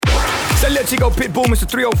Little Chico Pitbull, Mr.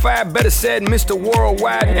 305, better said Mr.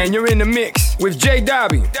 Worldwide. And you're in the mix with J.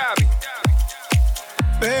 Dobby.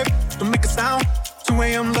 Babe, don't make a sound. 2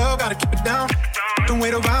 a.m. love, gotta keep it down. Don't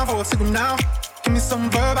wait around for a signal now. Give me some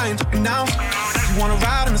verb, I ain't talking now. You wanna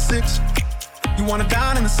ride in the 6, you wanna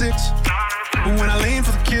dine in the 6. But when I lean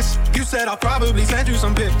for the kiss, you said I'll probably send you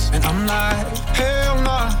some pics. And I'm like, hell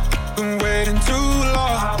nah, been waiting too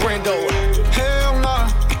long. Brando. Hell nah,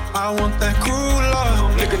 I want that cruel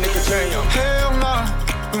love. Nigga jam. Hell nah,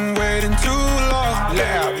 been waiting too long.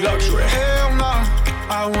 Lab, luxury. Hell nah,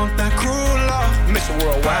 I want that cruel love. Mr.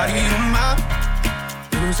 Worldwide. Body on my,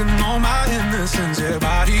 losing all my innocence. Yeah,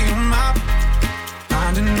 body on my,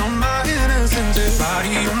 finding all my innocence. Yeah,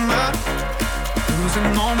 body on my,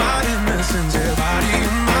 losing all my innocence. Yeah, body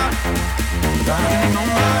on my, finding all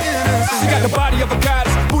my innocence. She got the body of a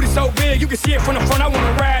goddess, booty so big you can see it from the front. I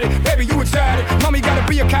wanna ride it, baby you excited. Mommy gotta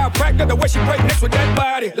be a chiropractor, the way she break next with that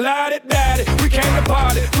body. Light it, daddy, we came to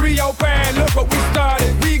party. 305, look what we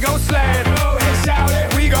started. We gon' slide, go ahead shout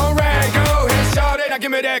it. We gon' ride, go ahead shout it. Now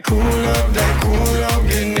give me that cool up,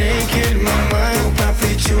 get naked, mamá.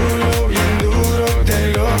 Papi chulo, bien duro,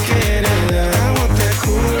 te lo quiere dar. I want that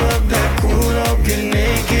cool up, get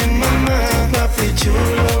naked, mamá. Papi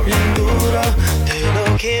chulo, bien duro, te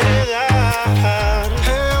lo quiere dar.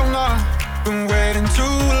 Hell nah, been waiting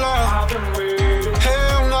too long.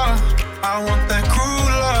 Hell nah, I want that cruel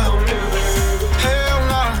love. Hell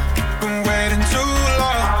nah, been waiting too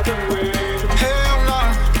long. Hell nah,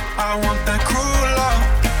 I want that cruel love.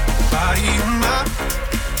 Body on my,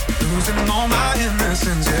 losing all my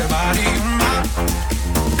innocence. Yeah, body on my,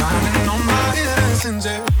 finding all my innocence.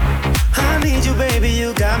 Yeah. I need you, baby,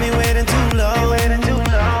 you got me waiting too long.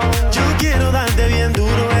 Yo quiero darte bien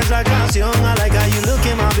duro esa canción. I like how you look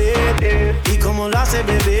in my bed y como lo hace,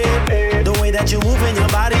 bebé. The way that you move in your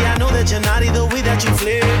body, I know that you're naughty. The way that you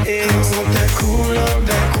flip. I want that cool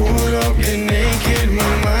up, get naked,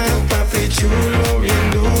 mamá. Papi chulo,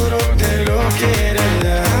 bien duro, te lo quiere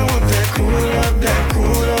dar. I want that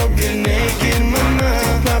cool up, get naked, mamá.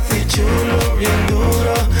 Papi chulo, bien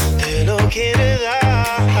duro, te lo quiere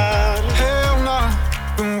dar. Hell nah,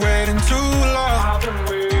 been waiting too long.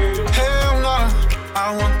 Hell nah, I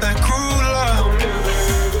want that cruel love.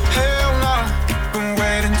 Hell nah, been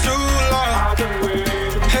waiting too long.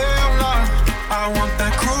 Hell nah, I want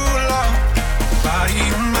that cruel love. Body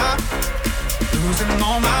on my, losing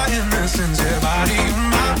all my innocence. Yeah, body on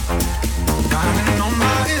my, finding all my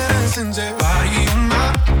innocence. Yeah, body on my,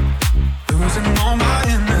 losing all my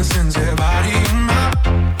innocence. Yeah, body on my,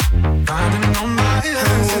 finding all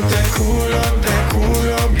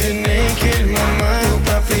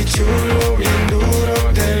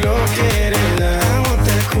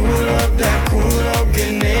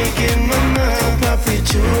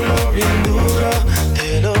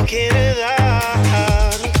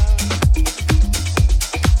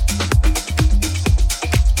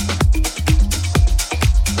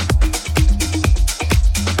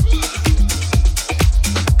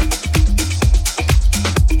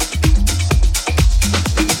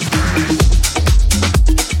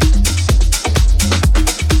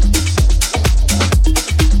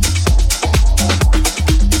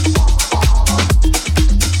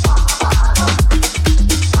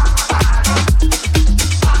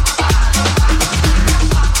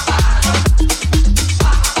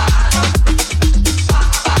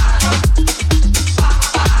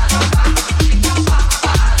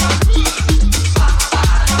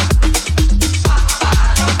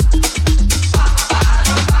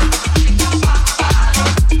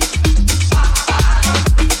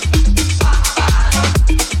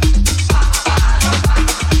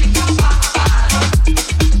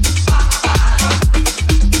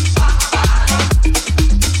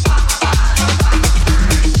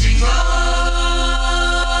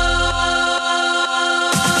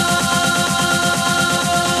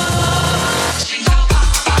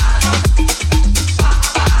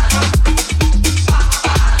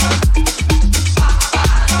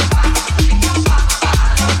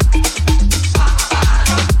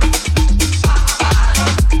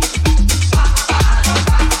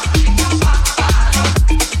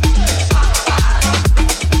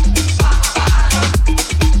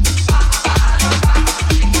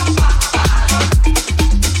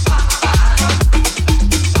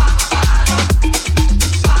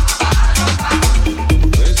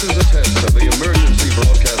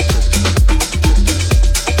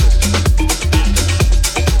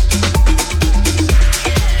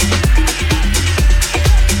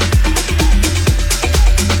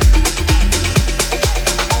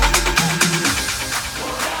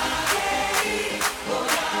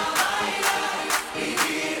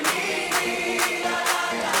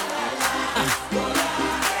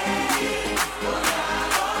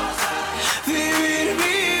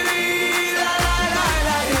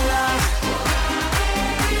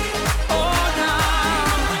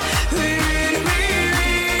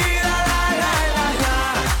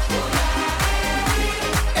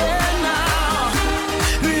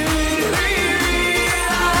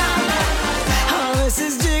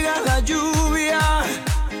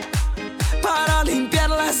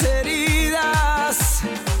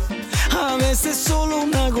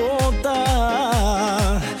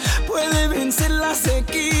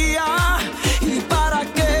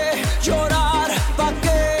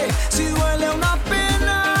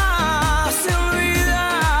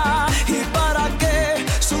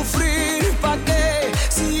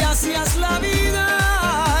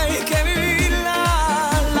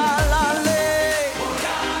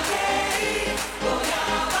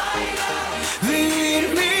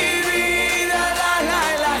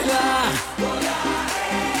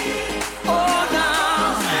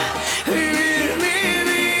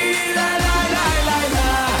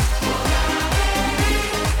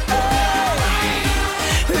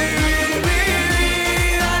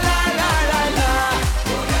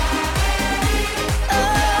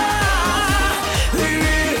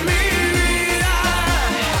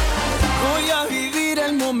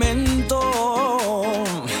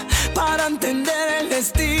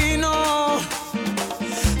destino.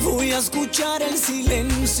 Voy a escuchar el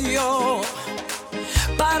silencio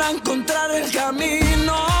para encontrar el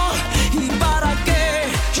camino. ¿Y para qué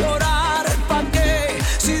llorar? ¿Para qué?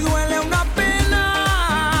 Si duele una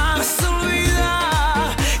pena, se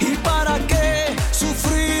olvida. ¿Y para qué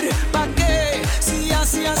sufrir? ¿Para qué? Si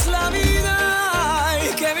así es la vida, hay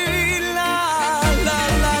que vivirla.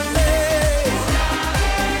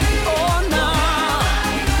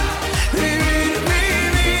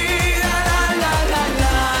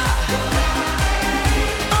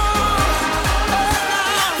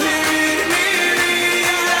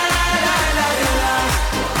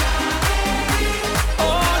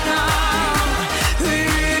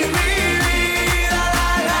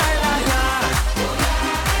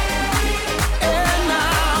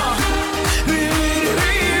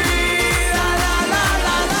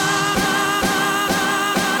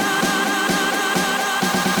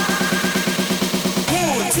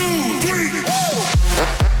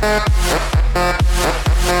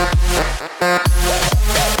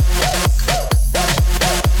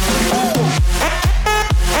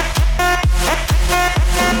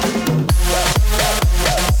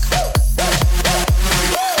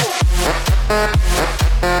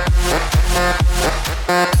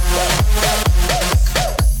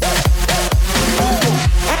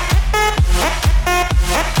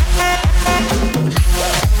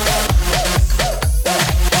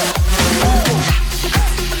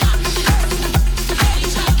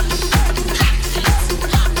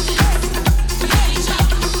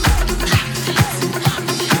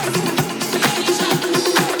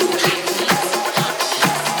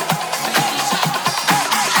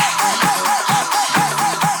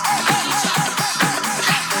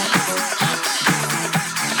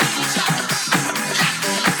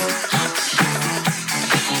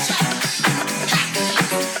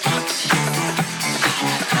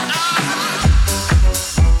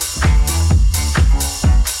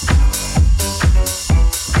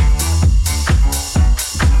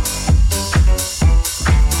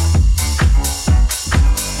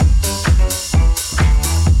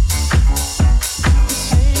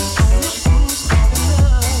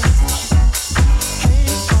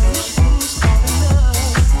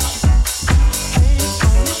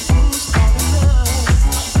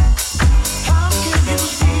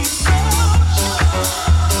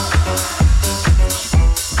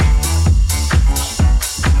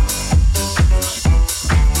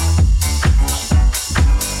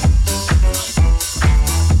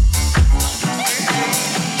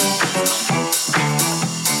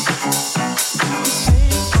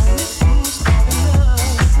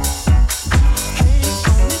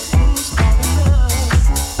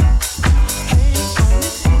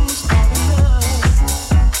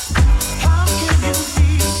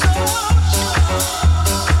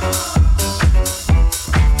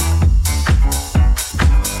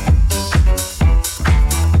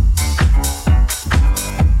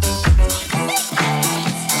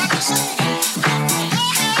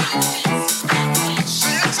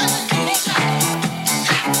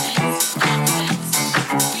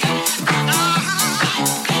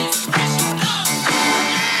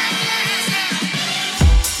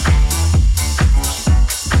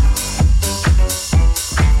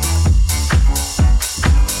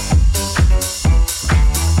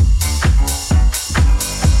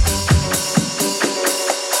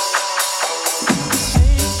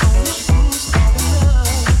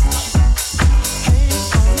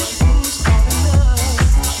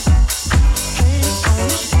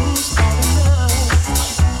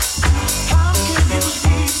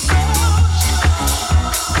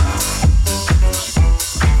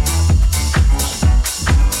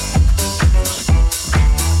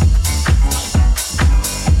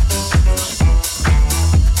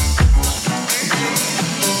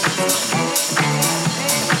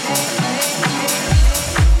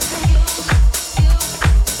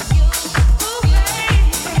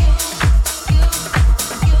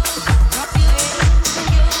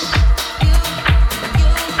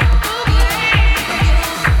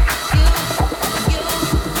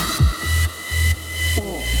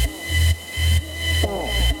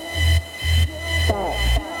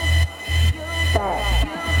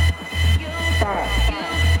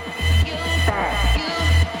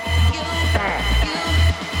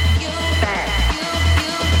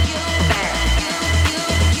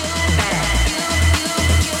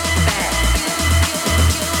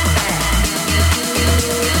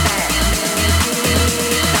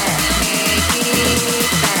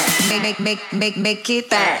 make it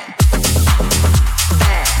that.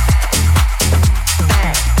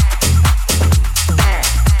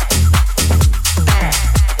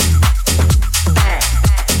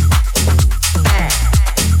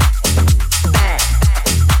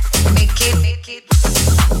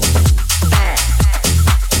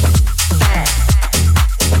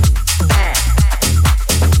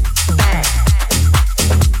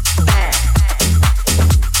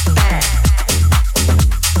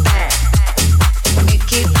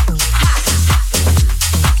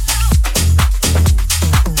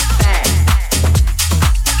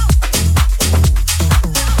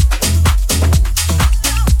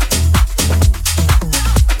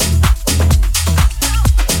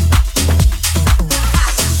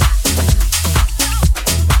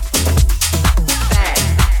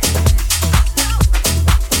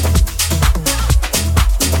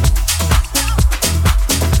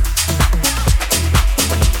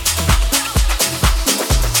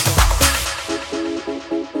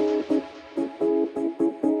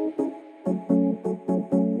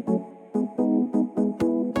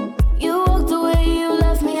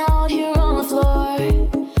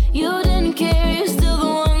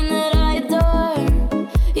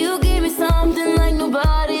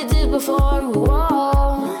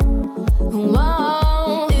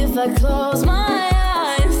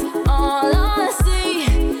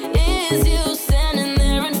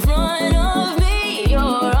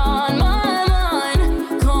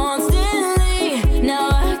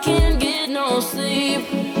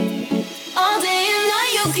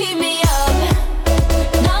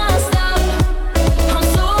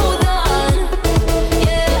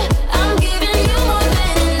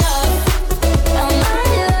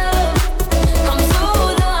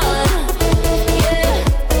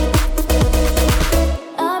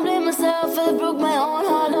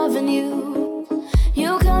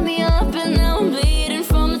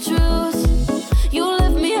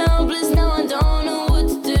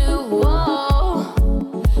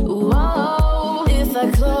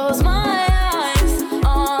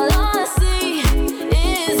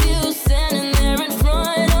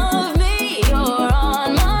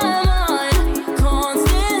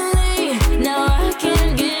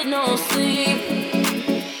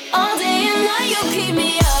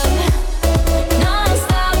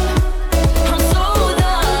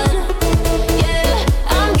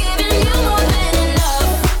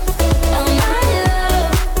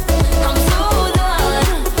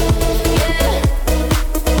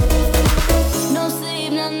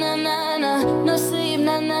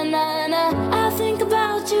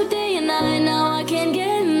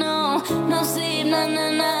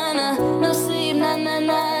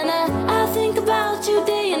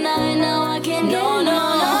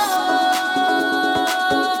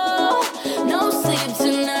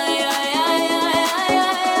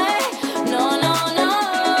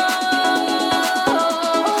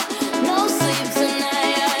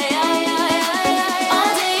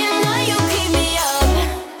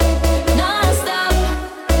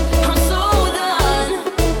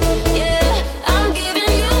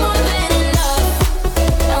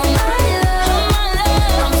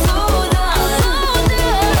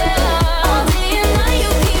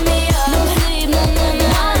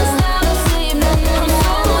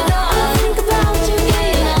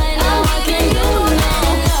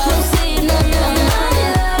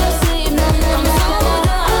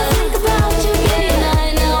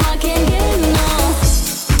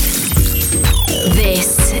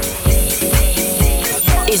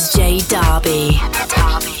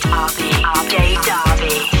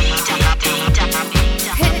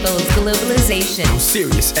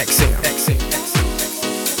 Sirius XM.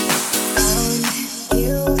 Found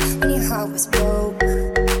you when your heart was broke.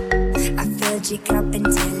 I filled your cup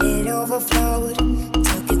until it overflowed.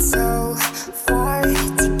 Took it so far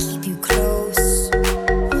to keep you close.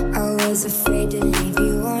 I was afraid to leave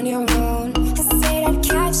you on your own. I said I'd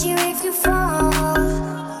catch you if you fall,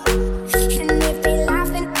 and if they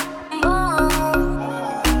laugh and more,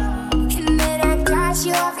 and then I got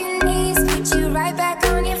you off your knees, put you right back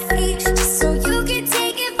on your feet, just so you could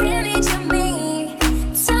take advantage of me.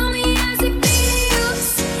 Tell me, how's it feel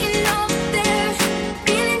sitting over there,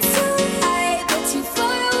 feeling so high, but too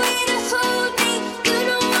far away to hold me? You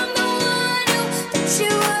know I'm the one who put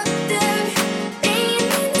you up there, laying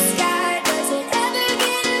in the sky. Does it ever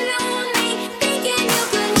get lonely?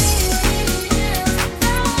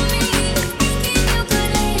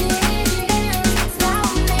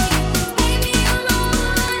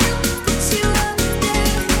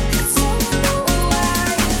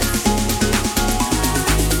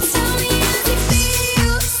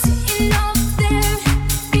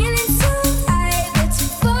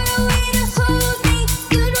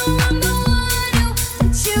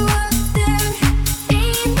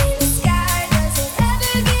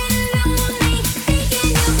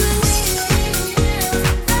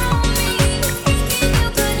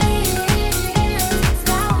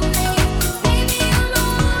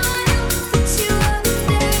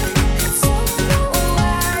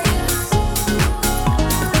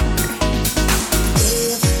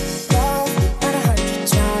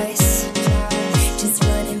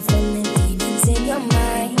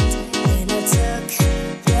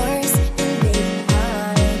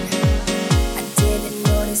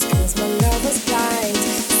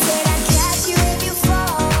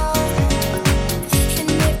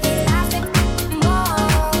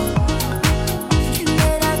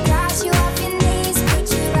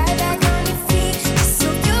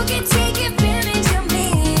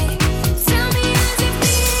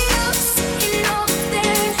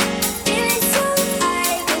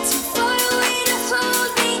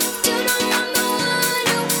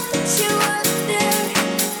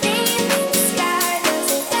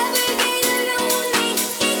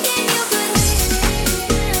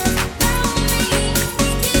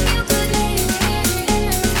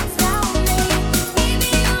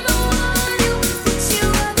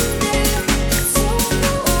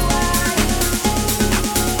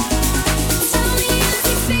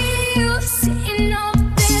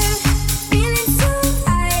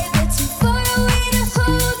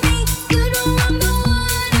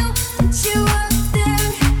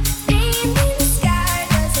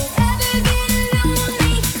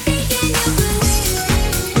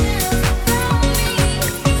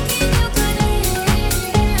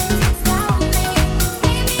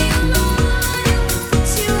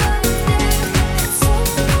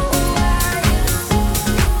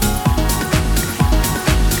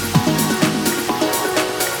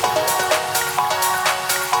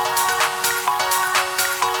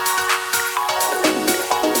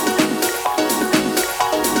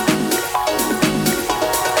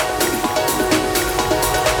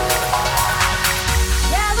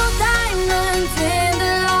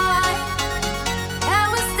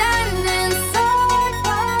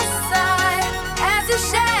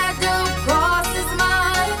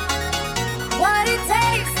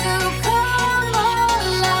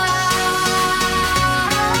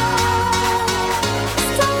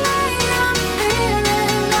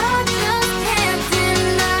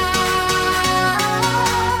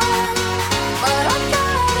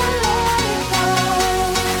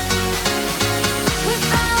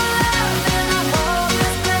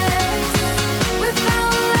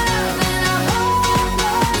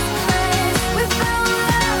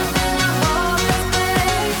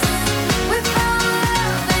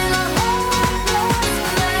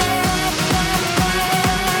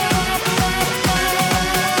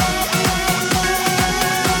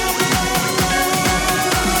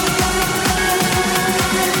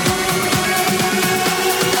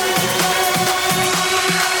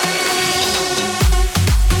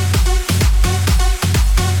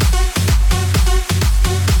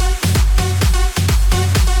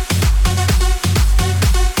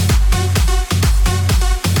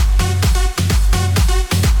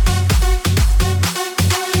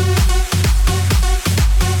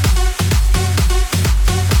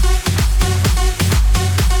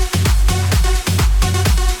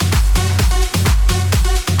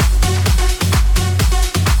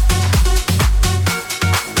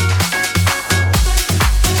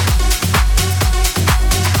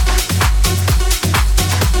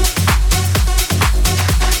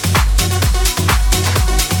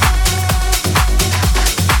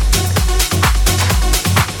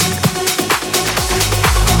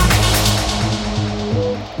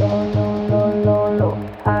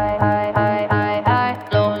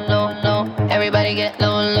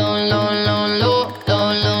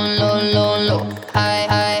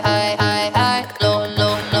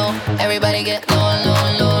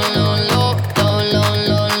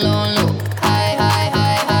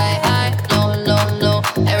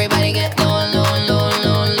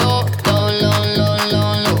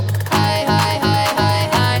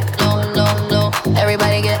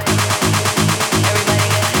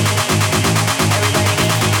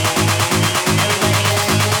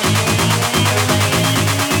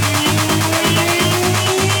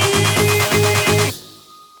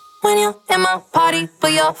 When you in my party,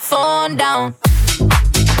 put your phone down.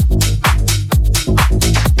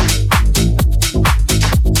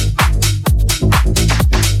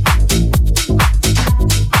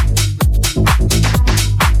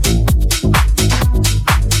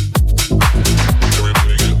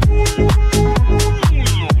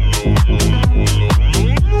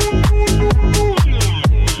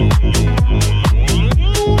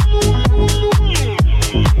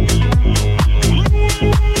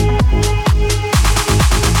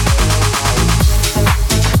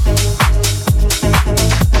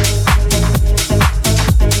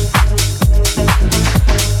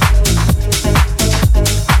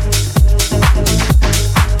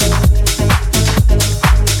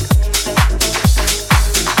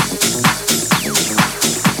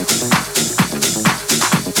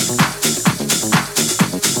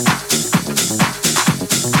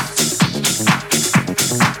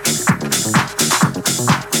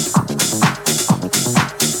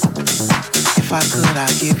 If I could,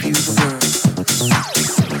 I'd give you the world.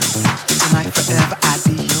 Tonight forever, I'd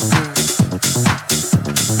be your girl.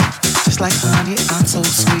 Just like honey, I'm so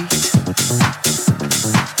sweet.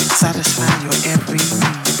 Satisfy your every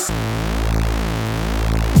need.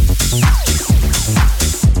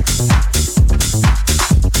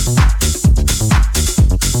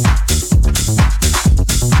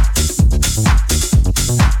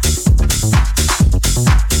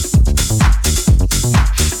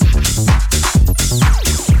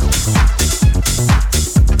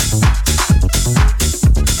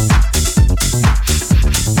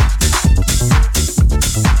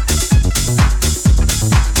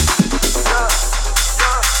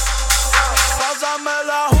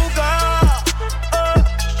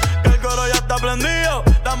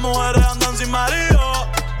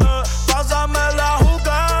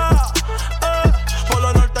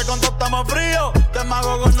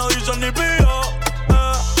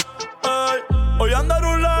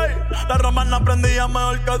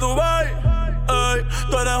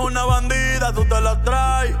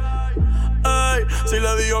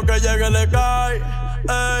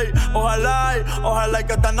 Ojalá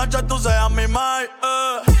que esta noche tú seas mi mai.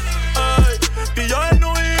 Y yo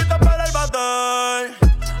genuita para el batey.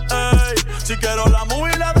 Si quiero la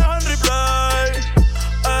movie la dejo en replay.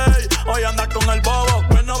 Hoy andas con el bobo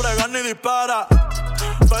que no brega ni dispara.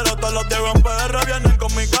 Pero todos los Diego en PR vienen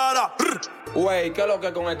con mi cara. Wey, ¿qué es lo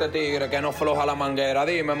que con este tigre que no floja la manguera?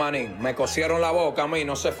 Dime, manín, me cosieron la boca a mí,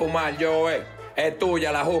 no sé fumar yo, ¿Es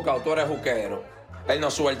tuya la juca o tú eres juquero? Él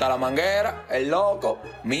no suelta la manguera, el loco.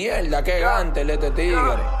 Mierda, qué gante el de este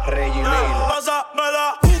tigre. Regimilo. Pásame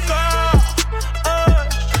la juca,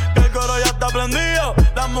 que el coro ya está prendido.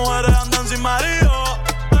 Las mujeres andan sin marido.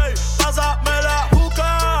 Pásame la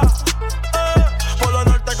juca, por lo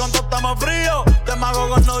norte con todo estamos fríos. De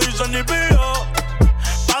magogos no dicen ni pío.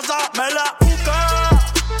 Pásame la juca,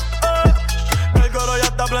 que el coro ya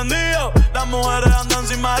está prendido. Las mujeres andan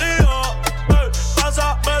sin marido.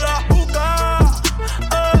 Pásame la juca,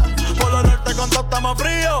 por lo norte con todo estamos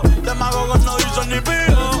fríos. De magogos no dicen ni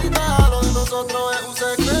pío. Lo de nosotros es un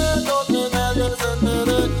secreto que nadie se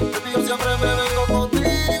entere. Yo siempre me vengo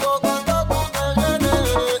contigo cuando tú te vienes.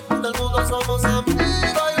 Del mundo somos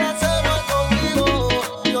amigos y lo hacemos conmigo.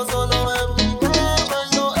 Yo solo me buscaba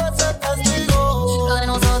y no ese testigo. Lo de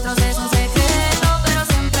nosotros es un secreto, pero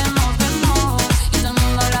siempre nos vemos. Y todo el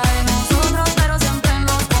mundo habla de nosotros, pero siempre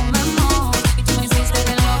nos comemos. Y tú me hiciste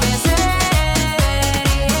enloquecer.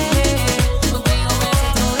 Contigo me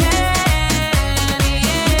siento bien.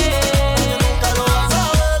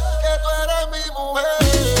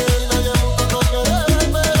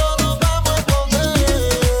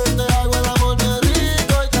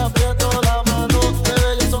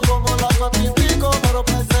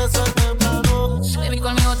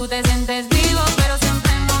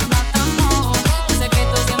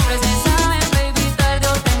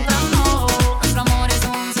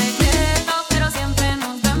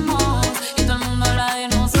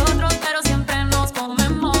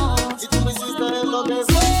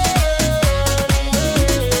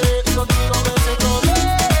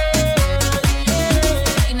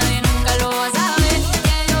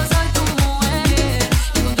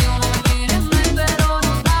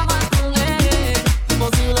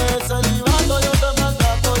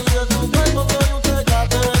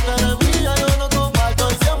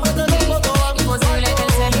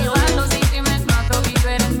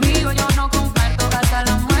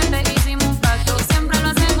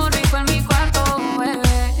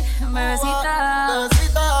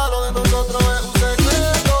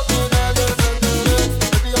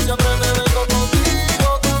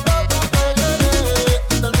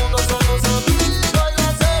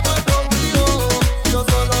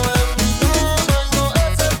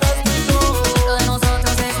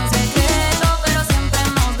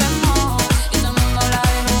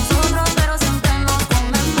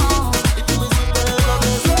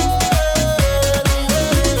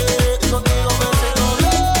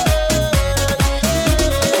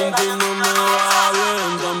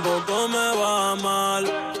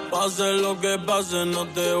 pase no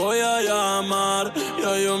te voy a llamar.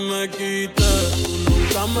 Ya yo me quité, tú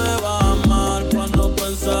nunca me vas a amar. Cuando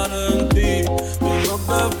pensar en ti, tengo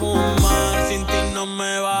que fumar. Sin ti no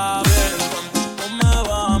me va bien, tampoco me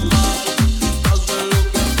va a amar. Pase lo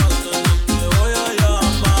que pase no te voy a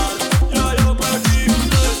llamar. Ya yo me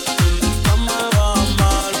quité, tú nunca me vas a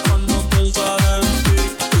amar. Cuando pensar en ti,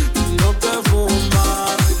 tengo que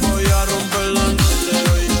fumar. Voy a romper la noche,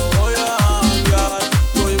 hoy yo voy a janguear.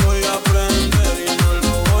 Hoy voy a aprender y no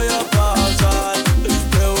lo voy a pasar.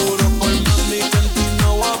 Te juro por mami que en ti no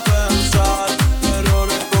voy a pensar.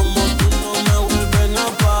 Errores como tú no me vuelven a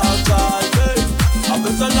pasar. A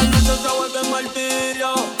veces las noches se vuelven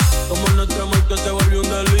martirio, como nuestro amor que se volvió un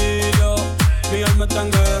delirio. Mi alma está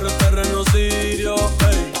en guerra, terreno sirio.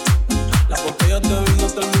 Las botellas de vino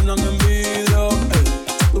terminan en vidrio.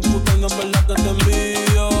 Tu puta en verdad te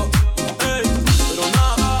envidio. Pero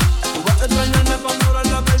nada, tú vas a extrañarme cuando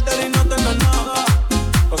abras la cartera y no tengas nada.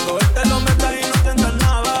 Cuando verte lo metas y no tengas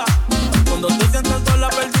nada. Cuando te sientas sola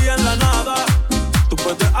perdida en la nada. Tú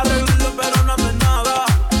puedes arreglarlo pero no haces nada.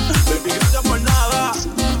 Baby, gracias por nada.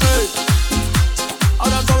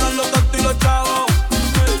 Ahora sobran los tantos y los chavos.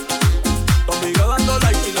 Tu amiga dando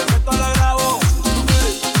like y le meto la grabo.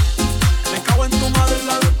 Me cago en tu madre y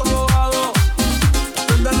la de todo lado.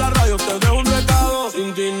 Prende la radio, te dejo un recado.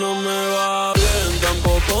 Sin ti no me va bien,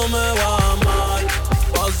 tampoco me va mal.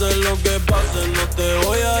 Pase lo que pase, no te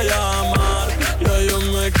voy a llamar. Ya yo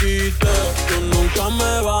me quité, tú nunca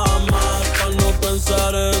me vas a amar. Para no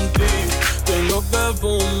pensar en ti, tengo que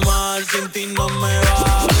fumar. Sin ti no me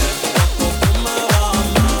va bien, tampoco me va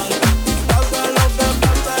mal. Pase lo que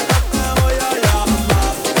pase, no te voy a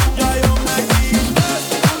llamar. Ya yo me quité,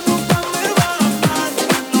 tú nunca me vas a amar.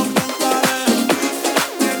 Para no pensar en ti,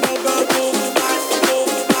 tengo que fumar.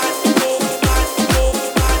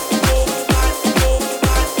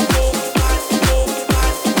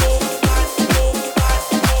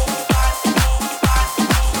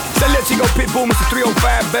 Let's go Pitbull, Mr.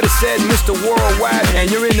 305, better said Mr. Worldwide, and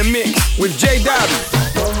you're in the mix with J Dubby.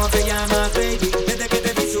 ¿Cómo te llamas, baby? Desde que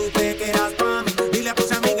te vi supe que eras pa' mí. Dile a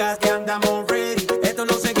tus amigas que andamos ready. Esto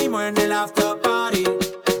lo seguimos en el after party.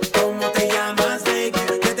 ¿Cómo te llamas, baby?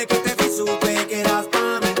 Desde que te vi supe que eras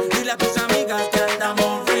pa' mí. Dile a tus amigas que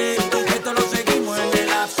andamos ready. Esto lo seguimos en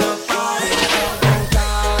el after party. Con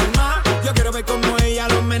calma, yo quiero ver cómo ella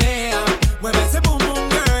lo menea. Mueve ese boom boom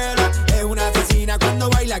girl. Es una asesina cuando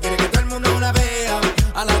baila, quiere que todo el mundo la vea.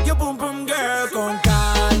 I like your boom boom girl. Con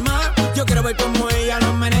calma, yo quiero ver cómo ella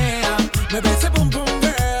lo menea. Me ese boom boom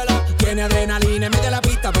girl. Tiene adrenalina, mete la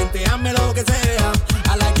pista, venteame lo que sea.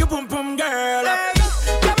 I like you boom boom girl. Hey,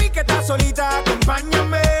 ya vi que estás solita,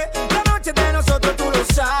 acompáñame. La noche de nosotros tú lo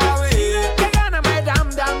sabes. Que gana me dam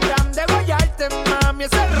de guayarte, mami.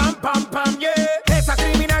 Ese ram pam pam, yeah. Esa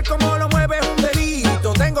criminal como lo mueve es un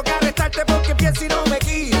delito. Tengo que arrestarte porque pienso y no me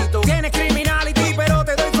quito. Tienes criminality, pero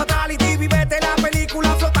te doy fatality. Vivete la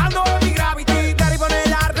película flotando en mi gravity. Daddy pone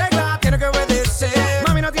la regla, tiene que obedecer.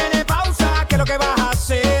 Mami no tiene pausa, ¿qué es lo que vas a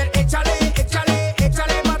hacer? Échale, échale,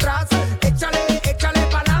 échale pa' atrás. Échale, échale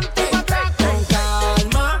pa'lante y pa' atrás. Con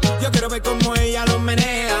calma, yo quiero ver cómo ella lo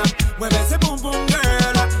menea. Mueve ese boom boom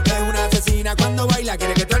girl. Es una asesina cuando baila,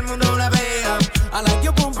 quiere que todo el mundo la vea. I like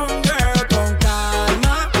your boom boom girl. Con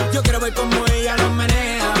calma, yo quiero ver cómo ella lo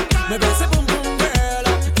menea. Mueve ese boom boom girl.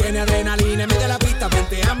 Tiene adrenalina, mete la pista,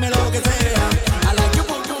 venteame lo que sea. I like your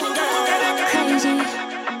boom boom girl. Crazy,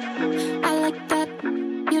 I like that,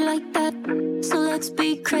 you like that, so let's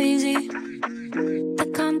be crazy. The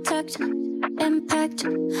contact, impact,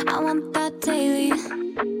 I want that daily.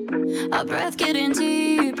 Our breath getting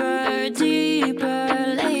deeper,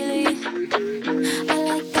 deeper lately. I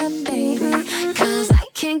like that, baby, 'cause I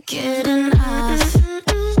can't get enough.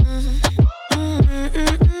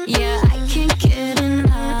 Yeah, I can't get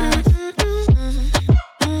enough.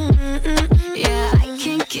 Yeah, I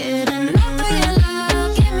can't get enough of your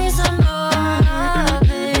love. Give me some more of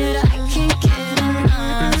it. I can't get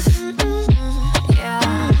enough. Yeah,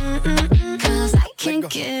 'cause I can't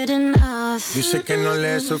get enough. Dice que no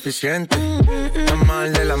le es suficiente, está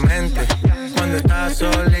mal de la mente. Cuando estás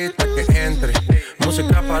solita que entre,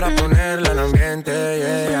 música para ponerla en ambiente,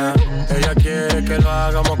 yeah. Ella quiere que lo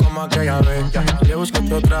hagamos como aquella vez. Le busco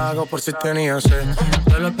otro trago por si tenía sed.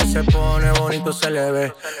 Todo lo que se pone bonito se le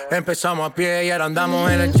ve. Empezamos a pie y ahora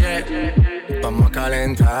andamos en el jet. Vamos a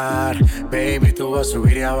calentar, baby, tú vas a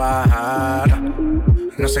subir y a bajar.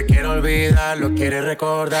 No se quiere olvidar, lo quiere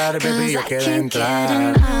recordar, baby, yo quiero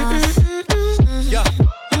entrar.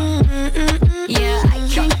 Yeah, I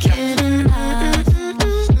can't get enough.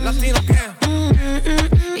 Latino Camp.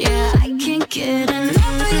 Yeah, I can't get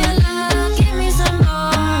enough of your love. Give me some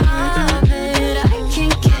more of it.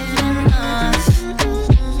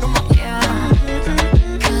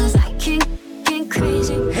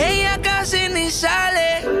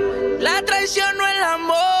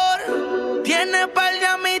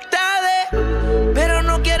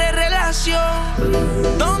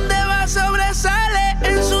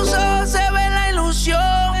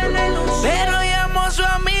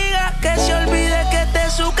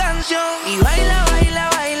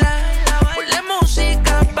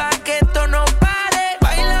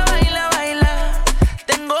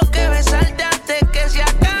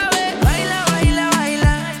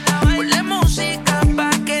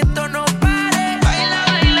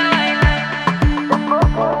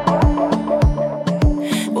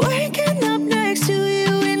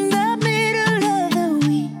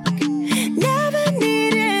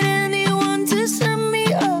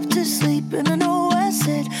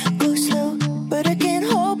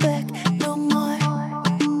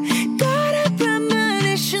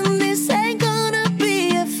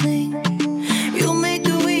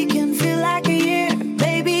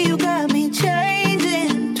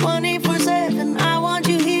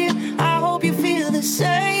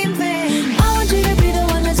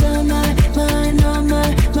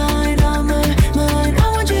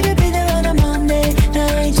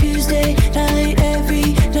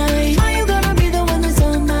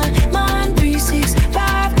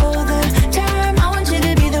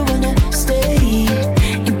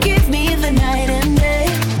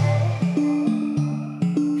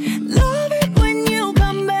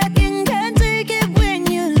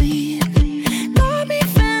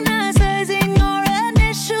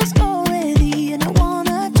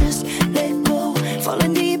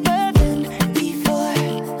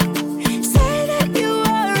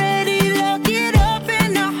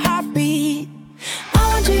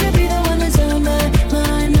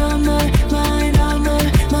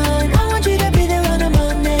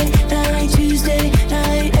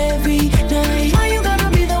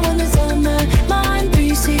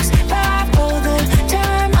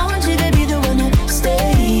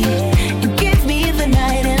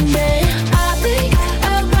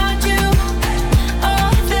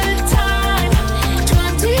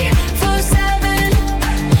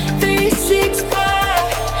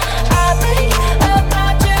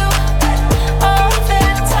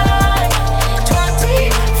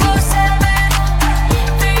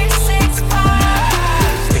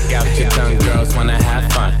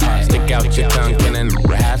 out your tongue, can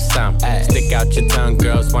a have some? Stick out your tongue,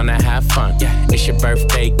 girls wanna have fun. It's your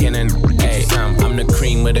birthday, can a get some? I'm the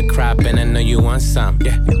cream with a crop, and I know you want some.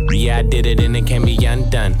 Yeah, I did it, and it can't be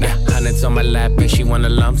undone. Hundreds on my lap, and she wanna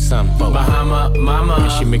lump sum. Bahama, mama,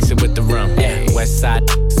 and she mix it with the rum. West side,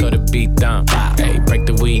 so the beat dump. Break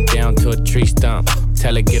the weed down to a tree stump.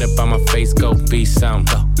 Tell her get up on my face, go be some.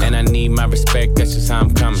 And I need my respect, that's just how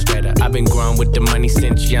I'm coming. I've been growing with the money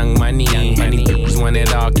since young money. Honey bitches want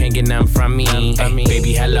it all, can't get nothing from me.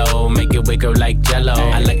 Baby, hello, make it wiggle like jello.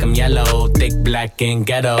 I like them yellow, thick, black, and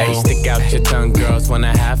ghetto. Stick out your tongue, girls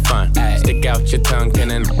wanna have fun. Stick out your tongue, can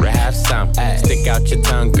a have some? Stick out your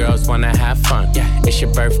tongue, girls wanna have fun. It's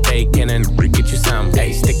your birthday, can a get you some?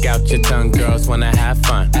 Stick out your tongue, girls wanna have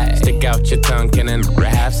fun. Stick out your tongue, can a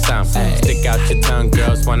have some? Stick out your tongue,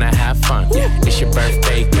 girls wanna have fun. It's your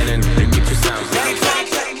birthday, can a get you some?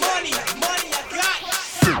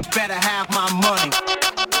 Better have my money.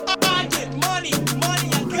 I get money, I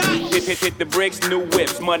got. Hit the bricks, new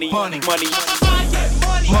whips, money. Money. Money.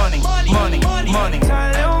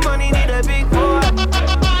 Little money need a big boy.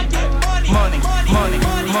 Money.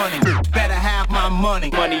 Better have my money.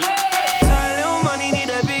 Little money need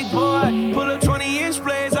a big boy. Pull up 20-inch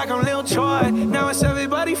blades like I'm Lil Troy. Now it's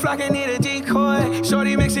everybody flocking, need a decoy.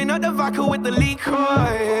 Shorty mixing up the vodka with the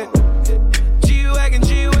liquor.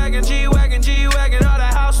 G-Wagon, all the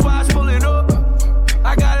housewives pulling up.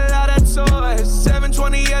 I got a lot of toys,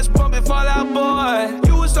 720S pumping Fallout Boy.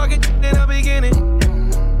 You was talking in the beginning,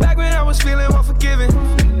 back when I was feeling unforgiving.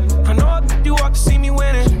 I know you walk to see me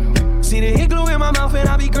winning. See the hit glue in my mouth and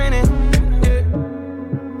I be grinning.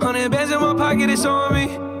 100 bands in my pocket, it's on me.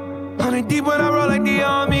 100 deep when I roll like the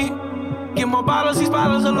army. Get more bottles, these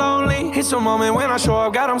bottles are lonely. It's a moment when I show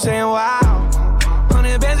up, God, I'm saying wow.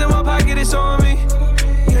 100 bands in my pocket, it's on me.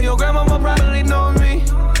 Yeah, your grandma probably know me.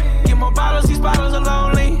 Get more bottles, these bottles are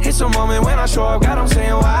lonely. It's a moment when I show up, God, I'm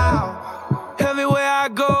saying wow. Everywhere I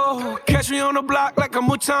go, catch me on the block like a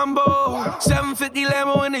Mutombo. 750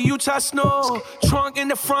 Lambo in the Utah snow. Trunk in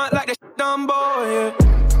the front like a Dumbo, yeah.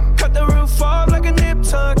 Cut the roof off like a nip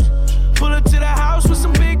tuck. Pull up to the house with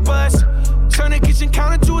some big butts. Turn the kitchen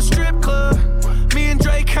counter to a strip club. Me and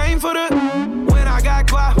Drake came for the. When I got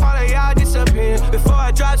guap, all of y'all disappeared. Before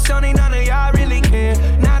I dropped Sony, none of y'all really care.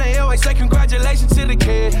 Now they always say congratulations to the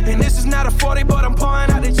kid. And this is not a 40, but I'm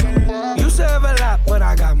pouring out the chain. Used to have a lot, but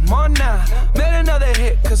I got more now. Made another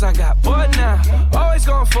hit, cause I got bored now. Always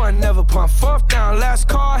going for it, never pump fourth down. Last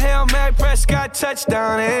call, Hail Mary, Prescott,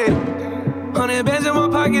 touchdown, hey. 100 bands in my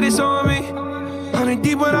pocket, it's on me. 100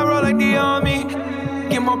 deep when I roll like the army.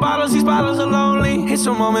 Get more bottles, these bottles are lonely. It's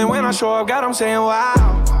a moment when I show up, God, I'm saying wow.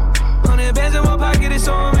 100 bands in my pocket, it's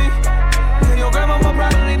on me. Yeah, your grandma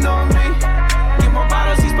probably know me. Get more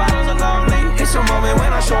bottles, these bottles are lonely. It's a moment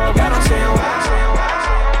when I show up, God, I'm saying wow.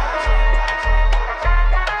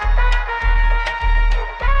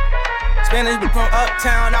 Spanish from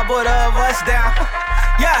uptown, I bought a bus down.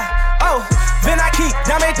 Yeah, oh. Then I keep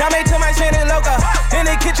dame to my chain and loca. In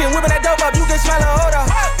the kitchen, whipping that dope up, you can smell a odor.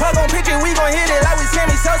 Plug on pitch it, we gon' hit it like we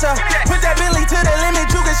Sammy Sosa. Put that Billy to the limit,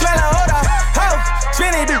 you can smell a odor. Oh,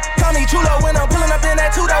 spin it, call me chulo when I'm pulling up in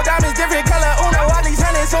that two-door. Diamonds different color, uno. All these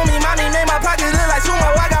hundreds on me, mommy made my pockets look like sumo.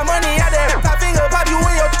 I got money out there, I finger pop you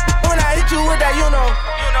in your when I hit you with that, you know.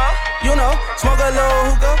 Smoke a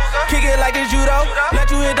little hookah, kick it like it's judo. Let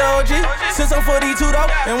you hit the OG, since I'm 42 though.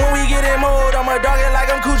 And when we get in mode, I'ma dog it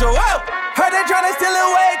like I'm Cujo. Whoa! Heard they tryna steal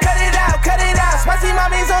away, cut it out. Spicy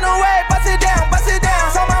mommy's on the way, bust it down.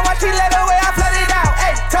 Saw my watch, she let away, I flood it out.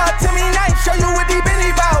 Hey, talk to me nice, show you what deep in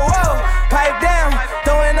the bow. Whoa, pipe down,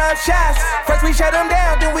 throwing up shots. First we shut them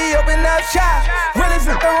down, then we open up shop. Really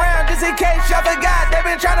flip around, just in case y'all forgot. They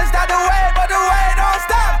been tryna stop the wave, but the wave don't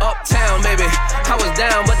stop. Uptown, baby, I was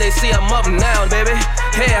down, but they see I'm up now, baby.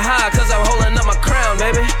 Head high, cause I'm holding up my crown,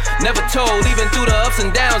 baby. Never told, even through the ups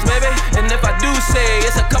and downs, baby. And if I do say,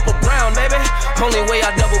 it's a couple brown, baby. Only way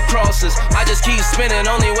I double crosses. I just keep spinning,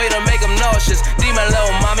 only way to make them nauseous. Demon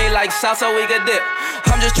little mommy like salsa, we could dip.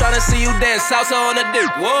 I'm just trying to see you dance salsa on the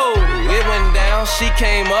dip. Whoa, it went down, she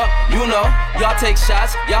came up, you know. Y'all take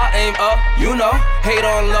shots, y'all aim up, you know. Hate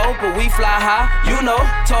on low, but we fly high, you know.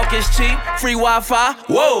 Talk is cheap, free Wi-Fi,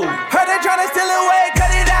 whoa. Heard they tryna steal away,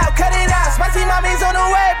 cut it out. Spicy mommy's on the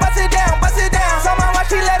way, bust it down. Saw my watch,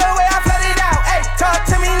 she let away, I flood it out. Hey, talk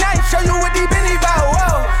to me nice, show you what deep in the bow.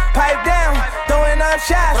 Whoa, pipe down, throwing up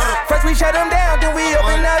shots. First we shut them down, then we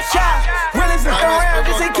open up shop. Really flip around,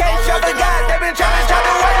 just in case y'all forgot. They been tryna stop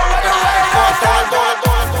the way, but the way don't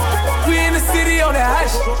stop. We in the city on that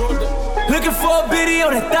hush, looking for a biddy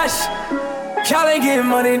on that dash. Y'all ain't getting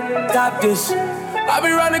money, stop this. I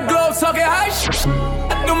be round the globe talking hush.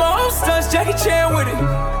 I do my own stunts, Jackie Chan with it.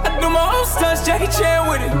 I do my own Jackie Chan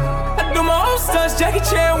with it. I do my own stunts, Jackie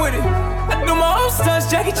Chan with it. I do my own stunts,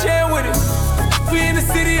 Jackie Chan with it. We in the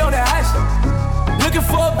city on that high shit. Looking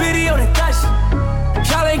for a biddy on that thot shit.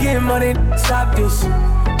 Y'all ain't getting money, stop this.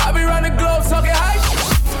 I be round the globe talking high shit.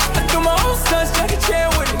 I do my own stunts, Jackie Chan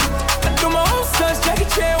with it. I do my own stunts, Jackie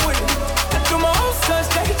Chan with it. I do my own stunts,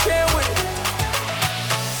 Jackie Chan with it.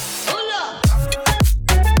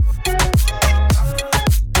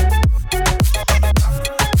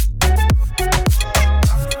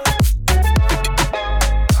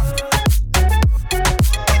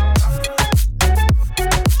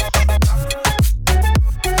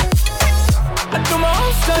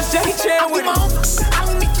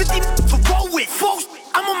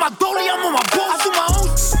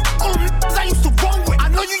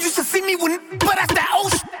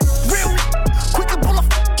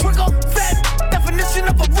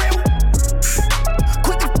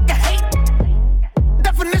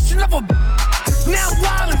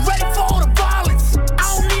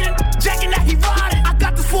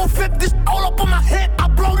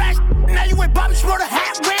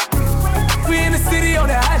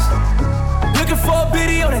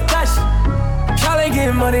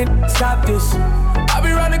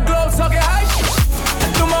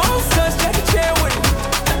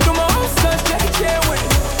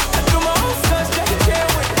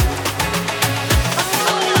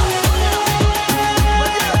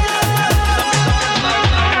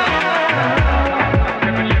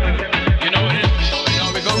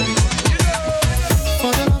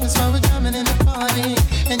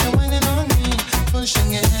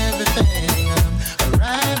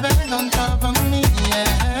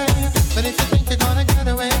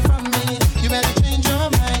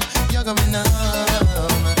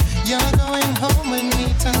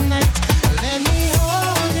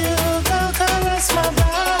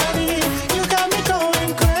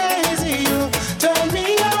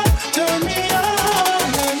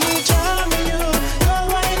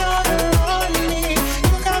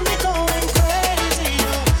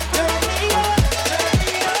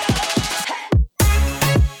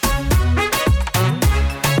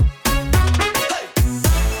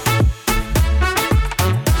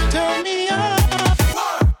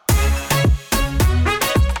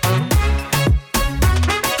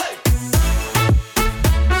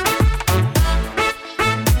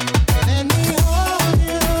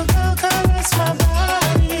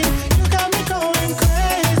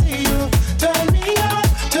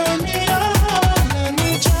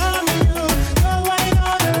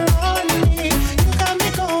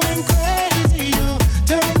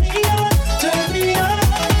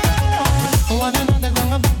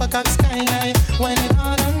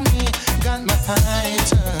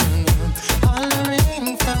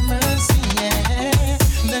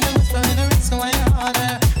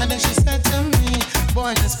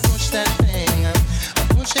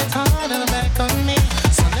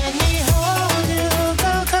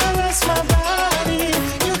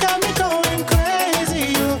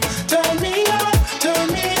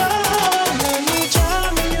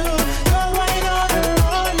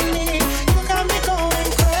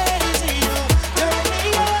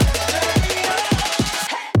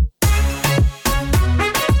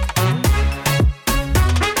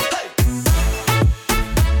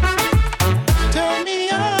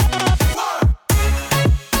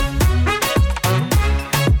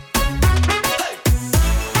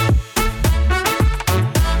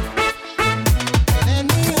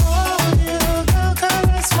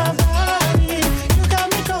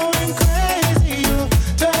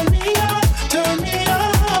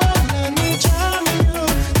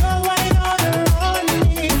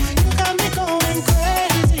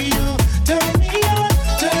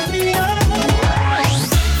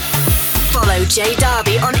 J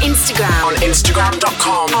Derby on Instagram. On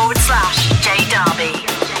Instagram.com/JDerby.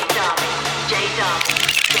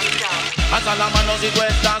 Alza la mano si tú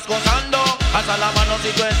estás gozando. Alza la mano si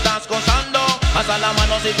tú estás gozando. Alza la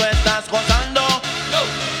mano si tú estás gozando. Yo,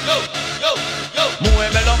 yo, yo, yo.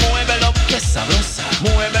 Muévelo, muévelo, qué sabrosa.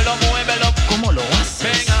 Muévelo, muévelo, ¿cómo lo haces?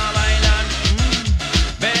 Ven a bailar,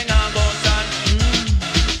 ven a gozar.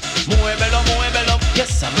 Muévelo, muévelo, qué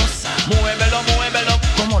sabrosa. Muévelo, muévelo,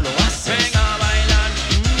 ¿cómo lo haces? Ven a bailar,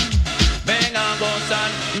 ven a gozar.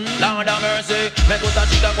 Lord have mercy, me gusta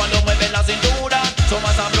chica cuando mueve la cintura. Son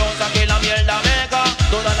más sabrosas que la miel de abeja.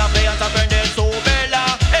 Todas las feas a perder su vela.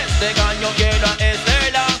 Este caño quiero a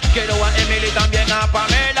Estela. Quiero a Emily también a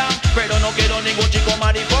Pamela. Pero no quiero ningún chico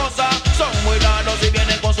mariposa. Son muy raros y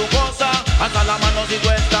vienen con su cosa. Alza la mano si tú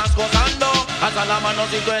estás gozando. Alza la mano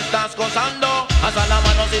si tú estás gozando. Alza la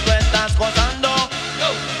mano si tú estás gozando.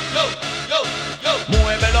 Yo, yo, yo, yo.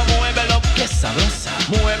 Muévelo, muévelo, que sabroso. sabrosa.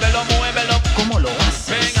 Muévelo, muévelo. ¿Cómo lo haces?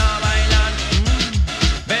 Ven a bailar,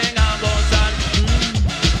 ven a gozar.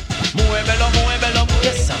 Muévelo, muévelo.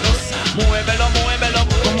 Qué sabrosa. Muévelo, muévelo.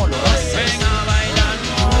 ¿Cómo lo haces? Ven a bailar,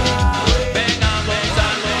 ven a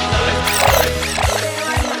gozar.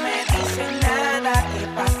 No me dice nada, ¿qué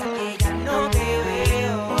pasa? Que ya no te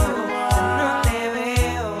veo, no te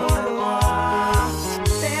veo.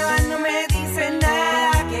 Te vas, no me dice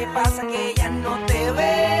nada, ¿qué pasa? Que ya no te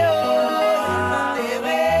veo, no te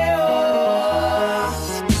veo.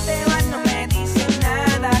 Te vas, no me dice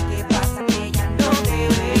nada, ¿qué pasa? Que ya no te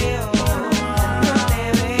veo, no te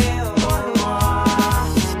veo.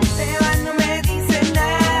 Te vas, no me dice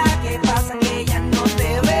nada, ¿qué pasa? Que ya no te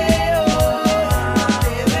veo, no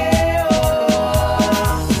te veo.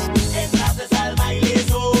 Entraste al baile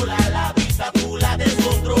sola, la pista tú la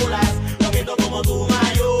descontrolas, moviendo como tú no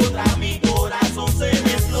hay otra, mi corazón se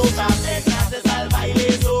me explota. Entraste al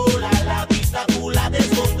baile sola, la pista tú la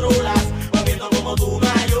descontrolas, moviendo como tú no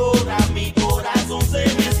hay otra, mi corazón se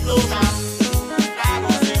me explota. Unos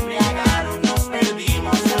tragos se embriagaron, nos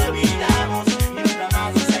perdimos, olvidamos y nunca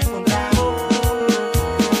más nos encontramos.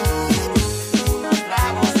 Unos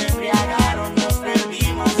tragos se embriagaron, nos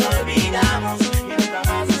perdimos, olvidamos y nunca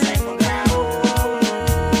más nos encontramos.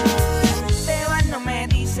 Te vas, no me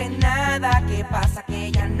dice nada, ¿qué pasa?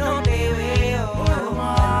 Que ya no te veo,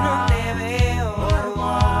 no te veo.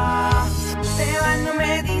 Te vas, no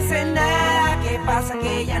me dice nada, ¿qué pasa?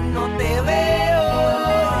 Que ya no te veo,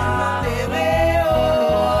 no te veo.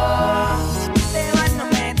 Te vas, no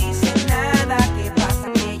me dice nada, ¿qué pasa?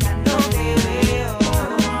 Que ya no te veo,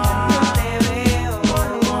 no te veo.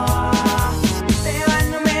 Te vas,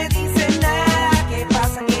 no me dice nada, ¿qué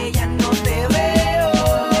pasa? Que ya no te veo,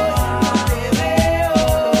 no te veo.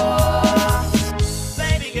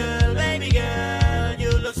 Baby girl,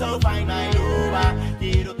 you look so fine, my loba.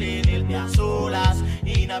 Quiero tenerte a solas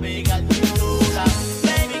y navegar tus olas.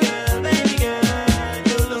 Baby girl,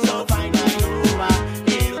 you look so fine, my loba.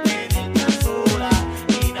 Quiero tenerte a solas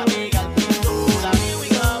y navegar tus olas. Here we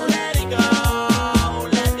go, let it go.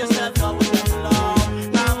 Let yourself go with the flow.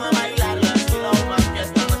 Vamos a bailar la slow, más que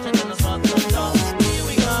esta noche con nosotros dos. Here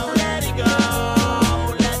we go, let it go.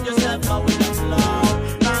 Let yourself go with the flow.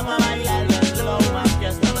 Vamos a bailar la slow, más que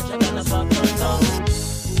esta noche con nosotros dos.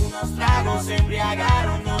 Unos tragos se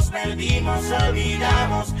embriagaron, nos perdimos,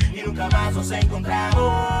 olvidamos y nunca más nos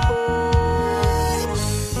encontramos.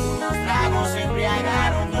 Unos tragos se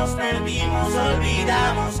embriagaron, nos perdimos,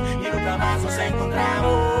 olvidamos y nunca más nos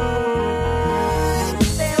encontramos.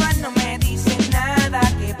 Te vas, no me dice nada,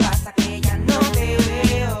 ¿qué pasa? Que ya no te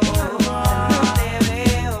veo, no te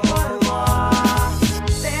veo.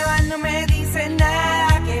 Te vas, no me dice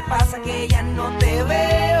nada, ¿qué pasa? Que ya no te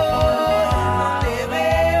veo, no te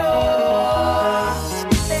veo.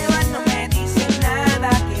 Te vas, no me dice nada,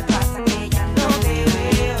 ¿qué pasa? Que ya no te veo,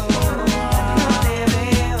 no te veo.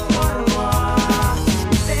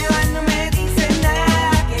 Te vas, no me dice nada,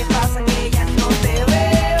 ¿qué pasa? Que ya no te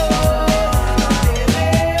veo, no te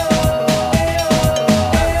veo.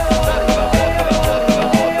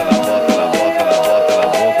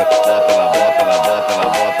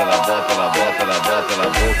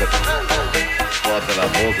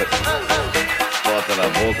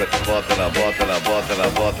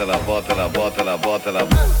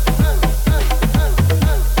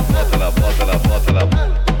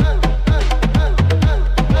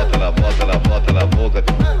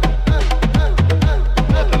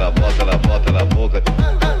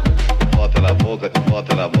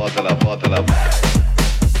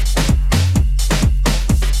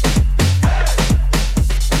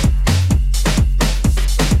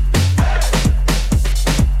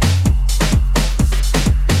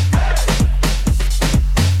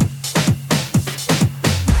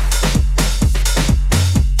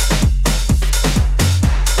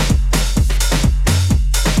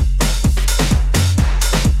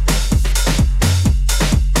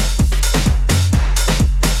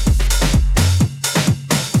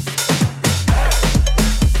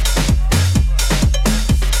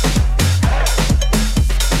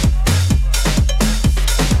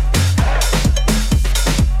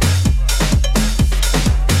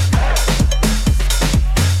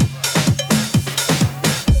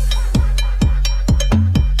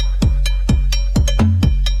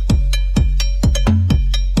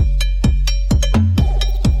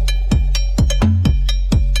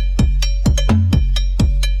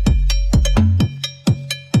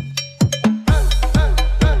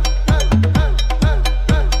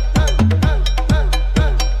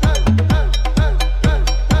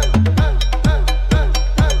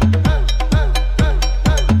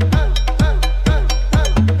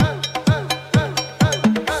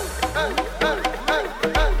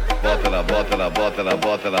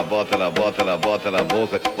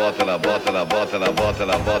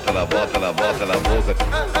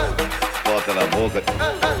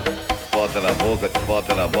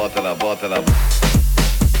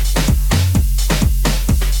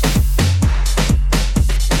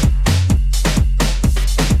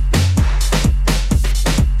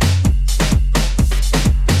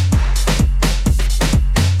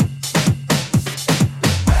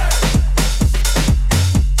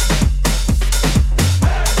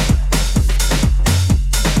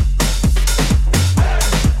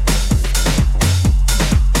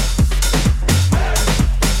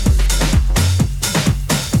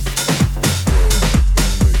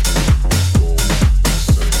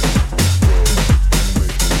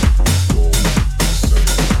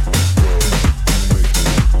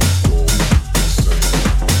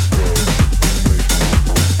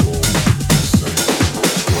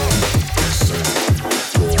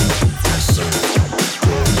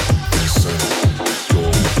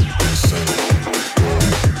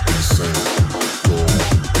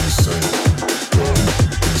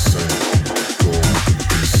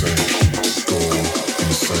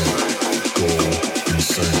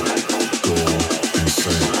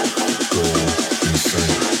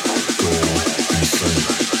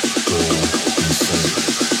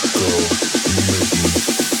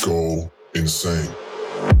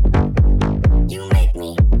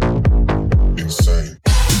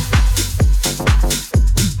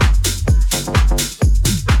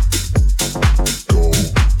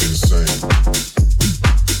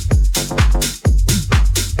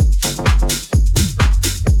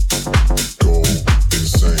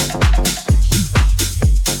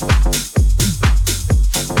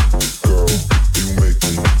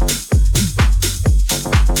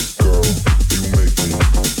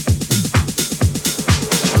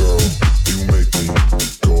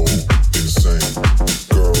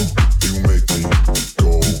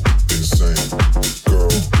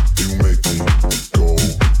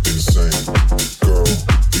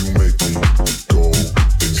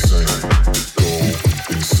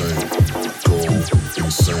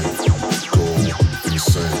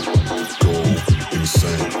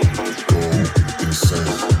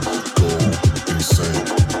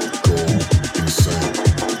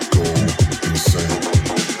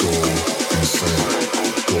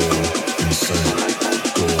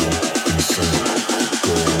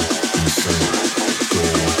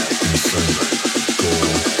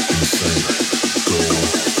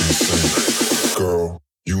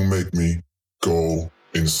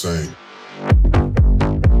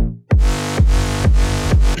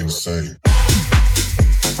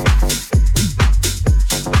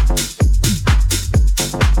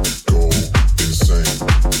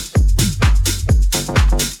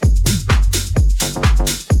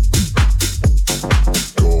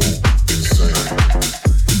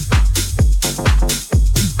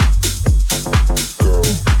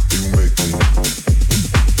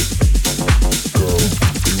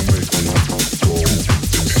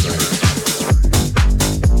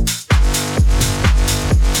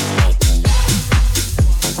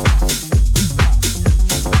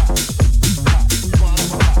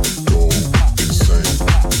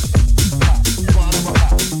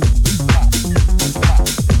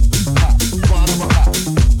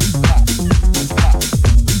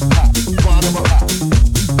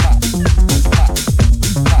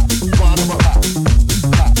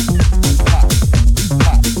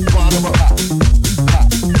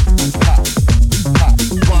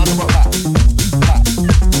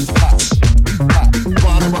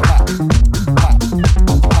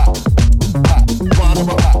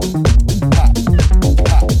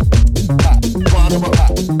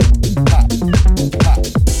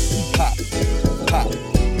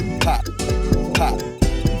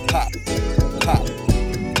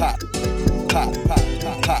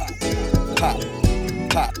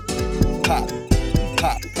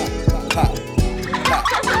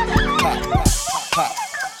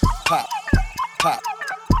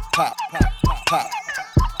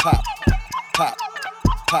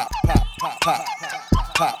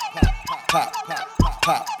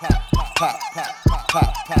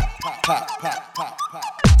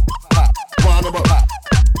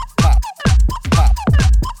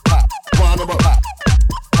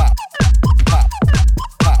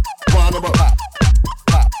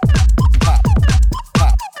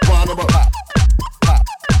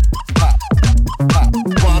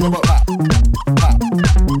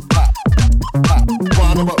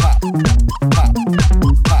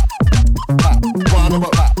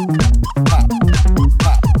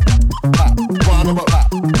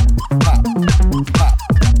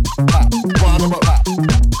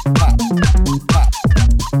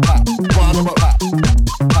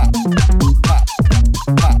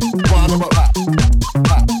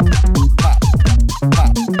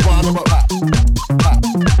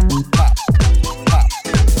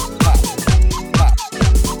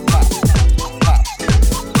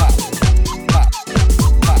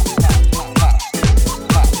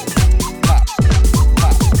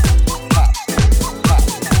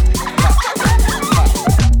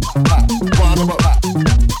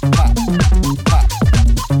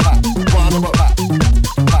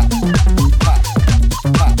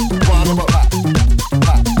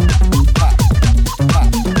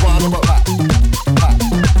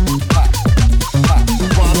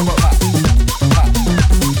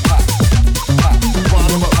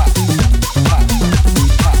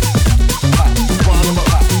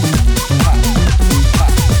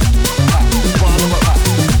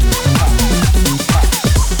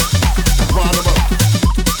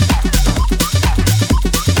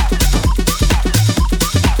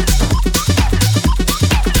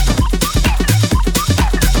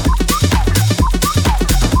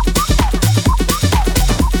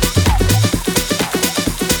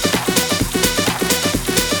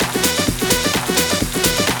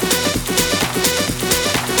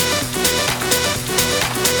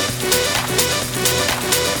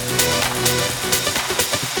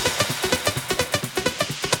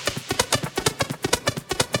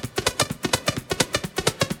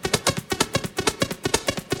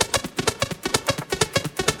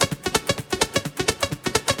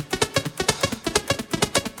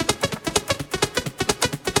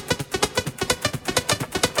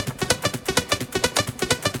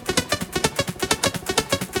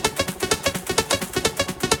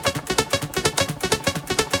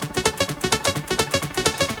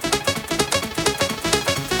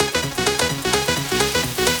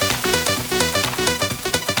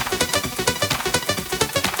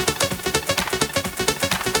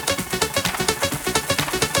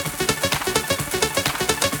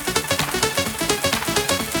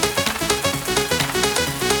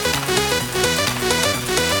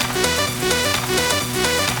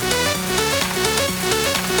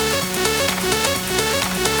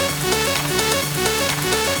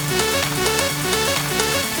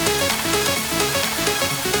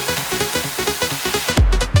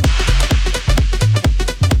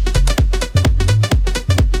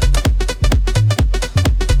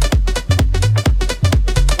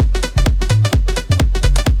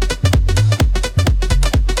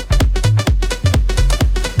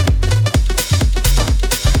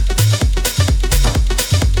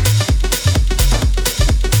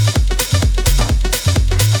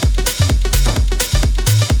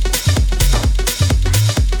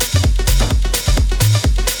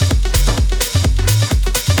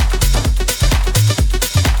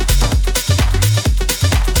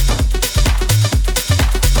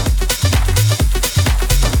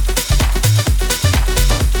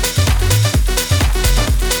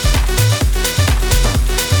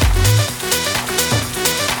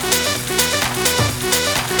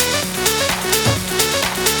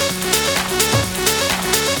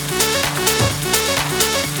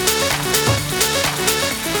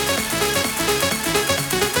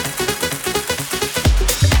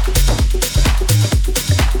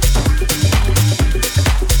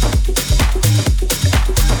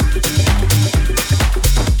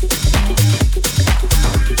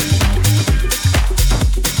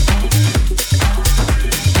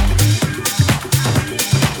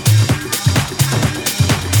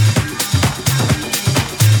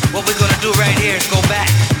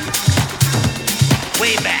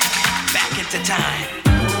 the time.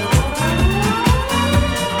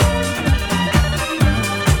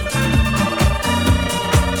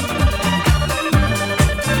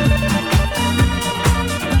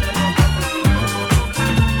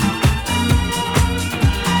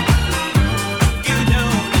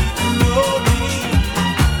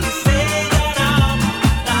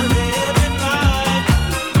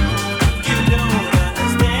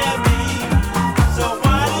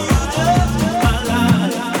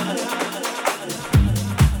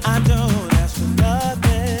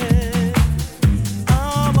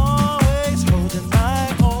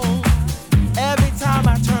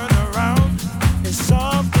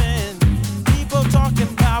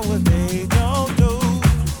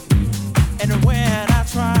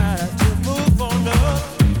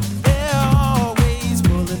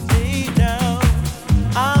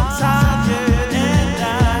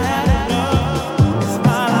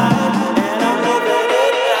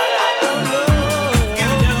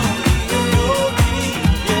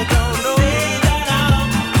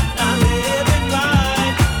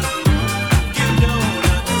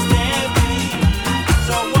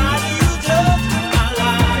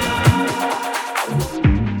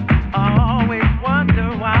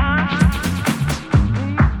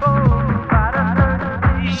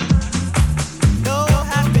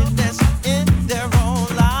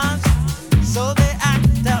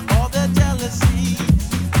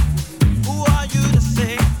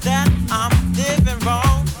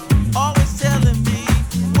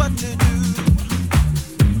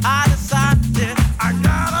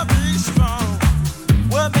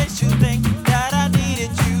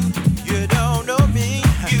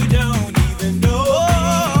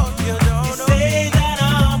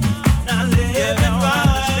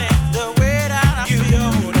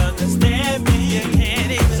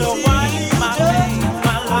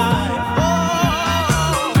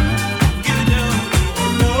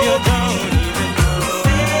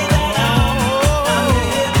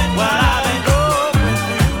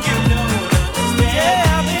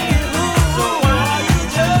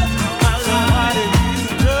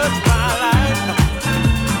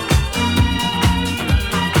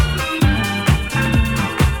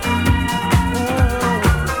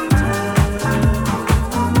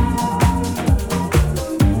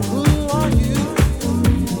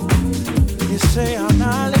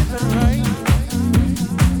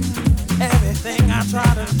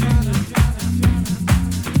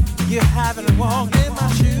 You haven't walked in my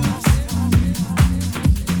shoes.